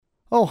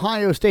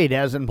Ohio State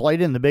hasn't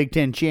played in the Big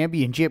Ten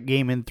championship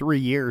game in 3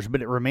 years,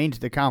 but it remains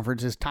the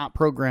conference's top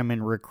program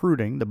in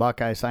recruiting. The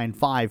Buckeyes signed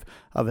 5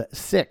 of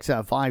 6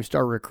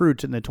 five-star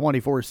recruits in the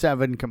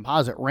 24/7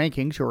 composite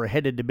rankings who are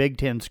headed to Big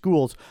Ten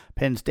schools.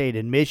 Penn State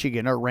and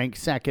Michigan are ranked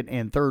 2nd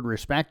and 3rd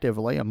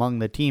respectively among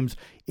the teams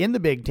in the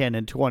Big Ten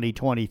in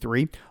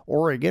 2023.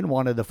 Oregon,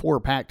 one of the 4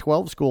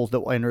 Pac-12 schools that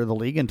will enter the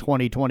league in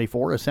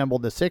 2024,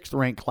 assembled the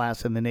 6th-ranked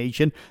class in the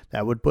nation.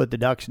 That would put the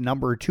Ducks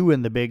number 2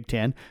 in the Big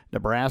Ten.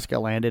 Nebraska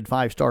landed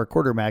 5-star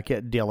quarterback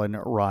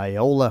Dylan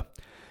Raiola.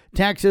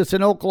 Texas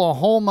and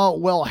Oklahoma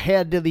will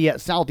head to the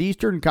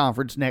Southeastern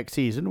Conference next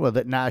season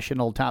with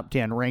national top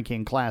 10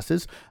 ranking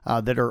classes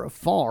that are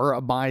far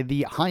by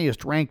the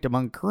highest ranked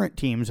among current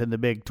teams in the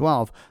Big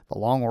 12. The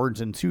Longhorns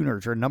and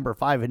Sooners are number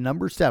 5 and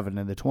number 7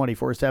 in the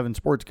 24/7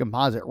 Sports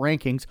Composite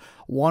rankings.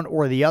 One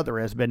or the other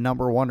has been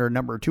number 1 or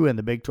number 2 in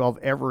the Big 12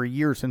 every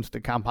year since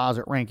the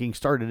composite ranking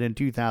started in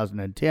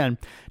 2010.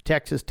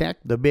 Texas Tech,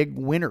 the big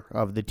winner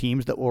of the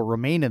teams that will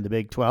remain in the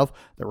Big 12.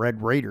 The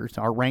Red Raiders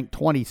are ranked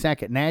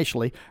 22nd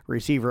nationally.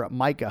 Receiver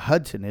Micah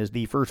Hudson is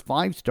the first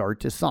 5-star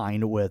to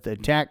sign with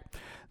Tech.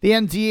 The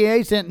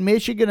NCAA sent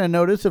Michigan a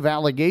notice of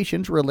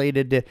allegations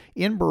related to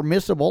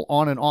impermissible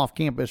on- and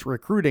off-campus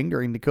recruiting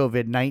during the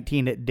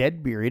COVID-19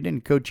 dead period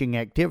and coaching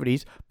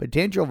activities,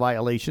 potential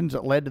violations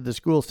that led to the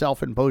school's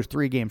self-imposed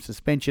 3-game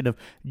suspension of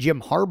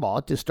Jim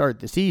Harbaugh to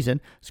start the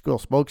season. School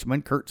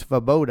spokesman Kurt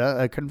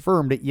Svoboda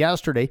confirmed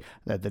yesterday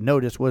that the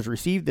notice was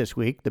received this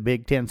week. The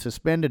Big Ten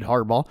suspended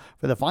Harbaugh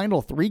for the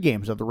final 3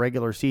 games of the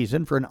regular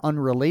season for an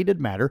unrelated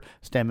matter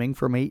stemming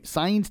from a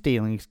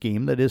sign-stealing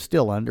scheme that is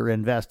still under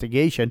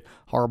investigation.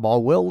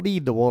 Harbaugh will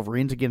lead the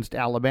Wolverines against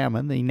Alabama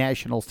in the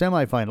national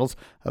semifinals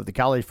of the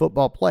college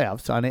football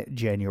playoffs on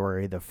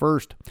January the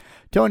 1st.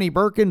 Tony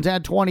Perkins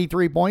had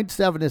 23 points,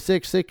 7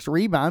 assists, 6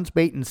 rebounds.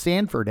 Peyton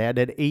Sanford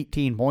added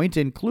 18 points,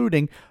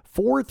 including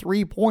 4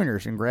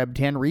 3-pointers, and grabbed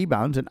 10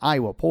 rebounds, and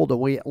Iowa pulled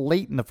away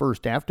late in the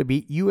first half to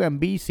beat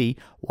UMBC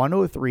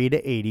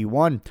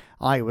 103-81.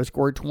 Iowa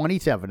scored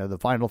 27 of the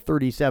final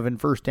 37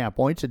 first-half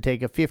points to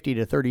take a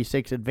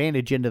 50-36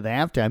 advantage into the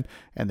halftime,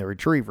 and the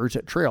Retrievers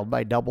trailed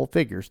by double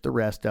figures the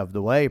rest of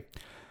the way.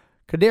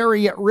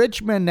 Kadari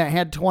Richmond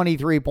had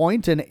 23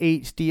 points and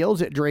 8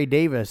 steals. Dre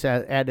Davis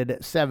added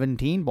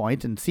 17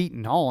 points, and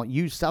Seton Hall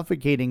used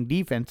suffocating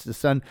defense to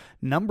stun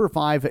number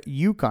 5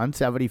 UConn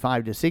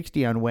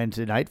 75-60 on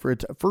Wednesday night for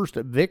its first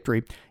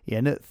victory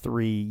in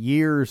 3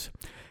 years.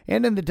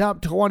 And in the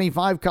top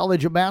 25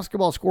 college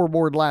basketball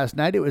scoreboard last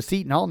night, it was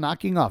Seton Hall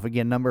knocking off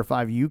again number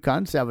 5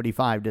 UConn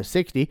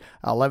 75-60.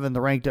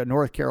 11th ranked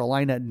North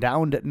Carolina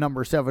downed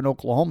number 7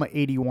 Oklahoma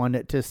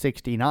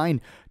 81-69.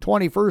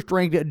 21st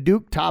ranked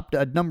Duke topped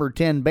number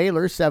 10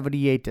 Baylor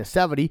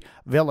 78-70.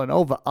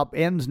 Villanova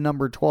upends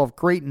number 12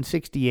 Creighton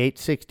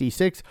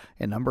 68-66,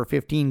 and number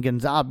 15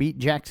 Gonzaga beat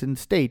Jackson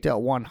State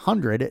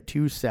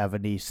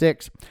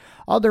 100-76.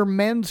 Other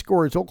men's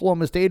scores: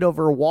 Oklahoma State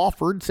over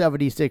Wofford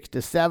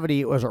 76-70.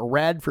 It was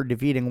Radford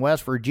defeating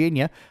West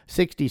Virginia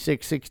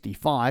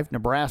 66-65.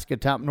 Nebraska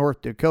topped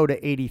North Dakota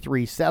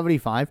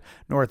 83-75.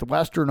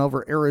 Northwestern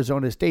over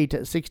Arizona State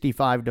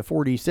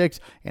 65-46.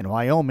 And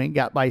Wyoming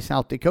got by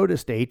South Dakota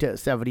State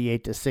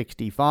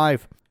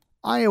 78-65.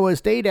 Iowa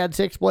State had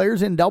 6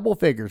 players in double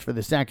figures for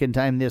the second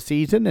time this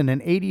season in an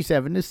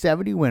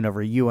 87-70 win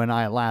over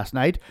UNI last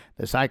night.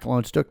 The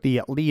Cyclones took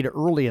the lead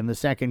early in the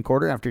second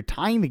quarter after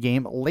tying the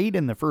game late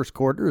in the first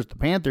quarter as the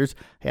Panthers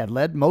had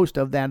led most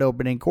of that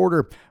opening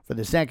quarter. For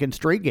the second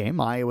straight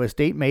game, Iowa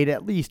State made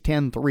at least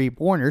 10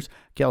 3-pointers.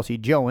 Kelsey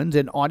Jones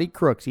and Audie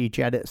Crooks each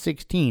had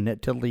 16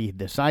 to lead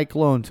the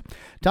Cyclones.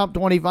 Top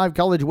 25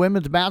 college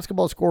women's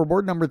basketball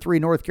scoreboard: number 3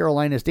 North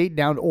Carolina State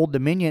downed Old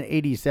Dominion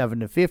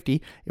 87-50.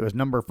 It was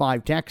number 5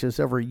 Texas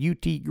over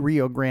UT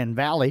Rio Grande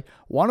Valley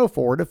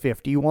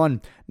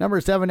 104-51.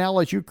 Number 7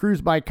 LSU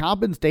cruised by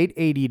Coppin State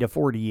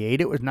 80-48.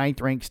 It was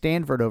 9th ranked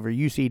Stanford over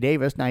UC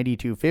Davis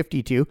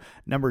 92-52.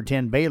 Number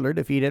 10 Baylor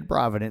defeated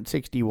Providence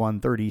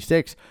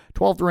 61-36.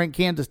 12th ranked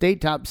Kansas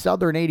State topped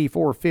Southern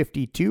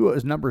 84-52. It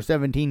was number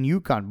 17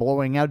 UConn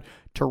blowing out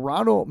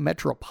Toronto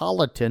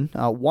Metropolitan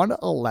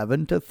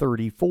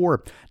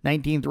 111-34.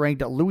 19th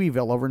ranked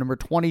Louisville over number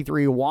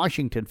 23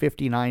 Washington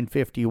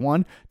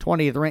 59-51.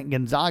 20th ranked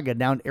Gonzaga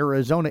down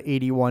Arizona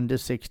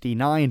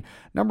 81-69.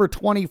 Number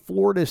 20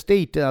 Florida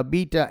State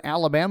beat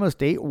Alabama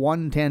State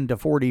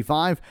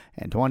 110-45,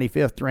 and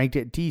 25th ranked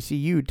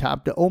TCU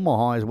topped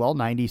Omaha as well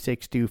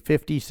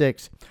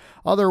 96-56.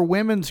 Other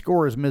women's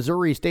scores: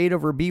 Missouri State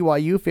over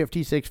BYU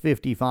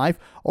 56-55.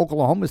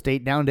 Oklahoma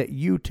State down to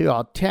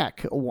Utah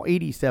Tech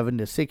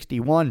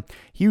 87-61.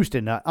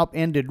 Houston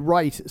upended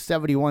Rice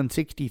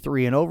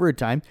 71-63 in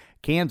overtime.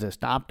 Kansas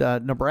topped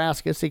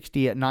Nebraska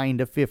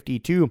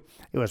 60-9-52.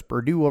 It was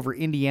Purdue over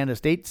Indiana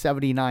State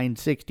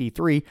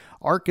 79-63.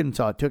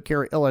 Arkansas took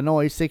care of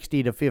Illinois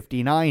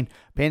 60-59.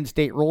 Penn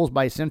State rolls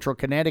by Central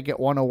Connecticut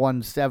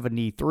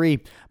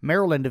 101-73.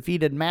 Maryland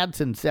defeated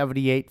Madison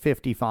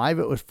 78-55.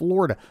 It was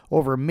Florida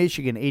over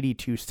Michigan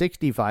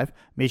 82-65.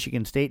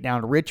 Michigan State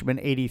down Richmond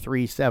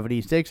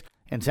 83-76.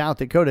 and South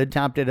Dakota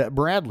topped it at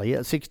Bradley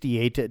at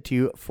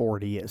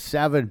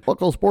 68-47.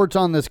 Local sports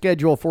on the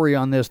schedule for you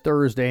on this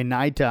Thursday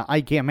night.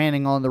 ICAM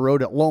Manning on the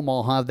road at Loma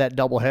will have that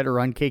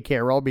doubleheader on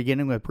KKRL,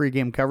 beginning with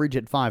pregame coverage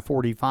at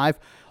 5:45.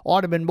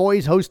 Audubon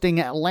boys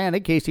hosting Atlanta.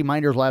 Casey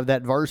Miners will have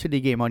that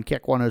varsity game on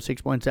Kick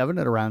 106.7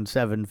 at around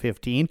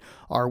 7:15.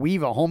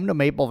 Arweva home to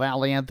Maple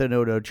Valley.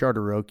 Anthony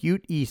Charter Oak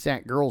Ute.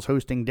 ESAC girls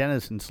hosting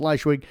Denison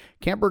Schleswig.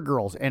 Kemper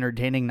girls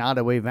entertaining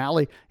Nottoway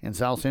Valley. And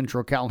South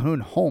Central Calhoun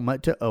home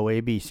to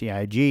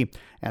OABCIG.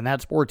 And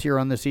that's sports here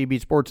on the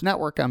CB Sports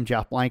Network. I'm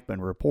Jeff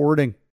Blankman reporting.